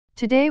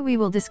Today we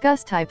will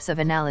discuss types of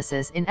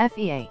analysis in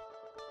FEA.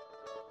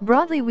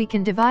 Broadly, we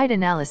can divide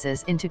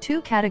analysis into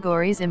two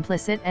categories: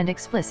 implicit and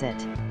explicit.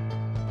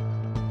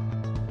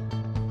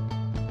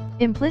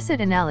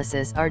 Implicit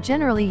analysis are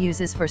generally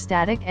uses for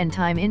static and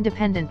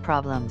time-independent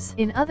problems.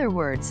 In other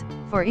words,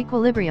 for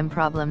equilibrium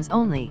problems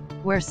only,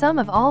 where sum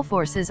of all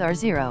forces are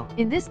zero.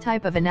 In this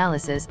type of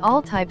analysis,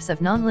 all types of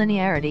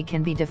nonlinearity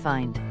can be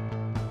defined.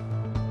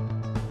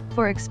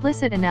 For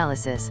explicit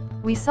analysis,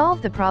 we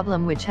solve the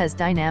problem which has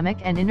dynamic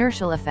and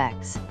inertial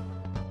effects.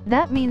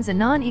 That means a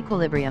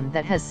non-equilibrium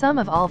that has sum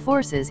of all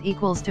forces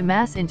equals to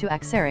mass into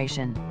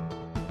acceleration.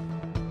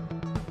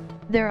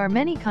 There are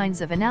many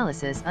kinds of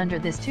analysis under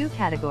these two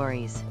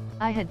categories.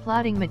 I had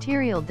plotting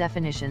material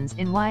definitions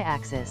in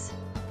y-axis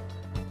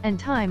and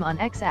time on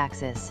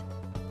x-axis.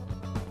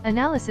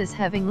 Analysis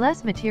having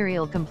less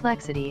material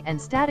complexity and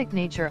static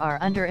nature are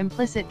under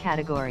implicit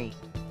category,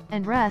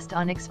 and rest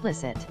on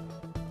explicit.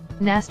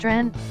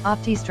 Nastran,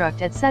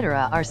 OptiStruct,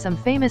 etc. are some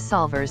famous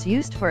solvers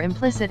used for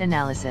implicit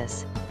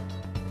analysis.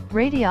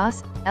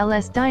 Radios,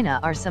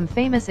 LS-Dyna are some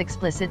famous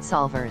explicit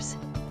solvers.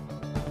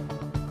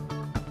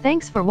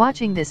 Thanks for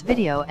watching this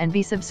video, and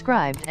be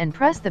subscribed and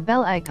press the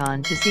bell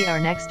icon to see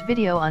our next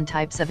video on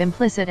types of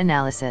implicit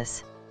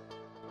analysis.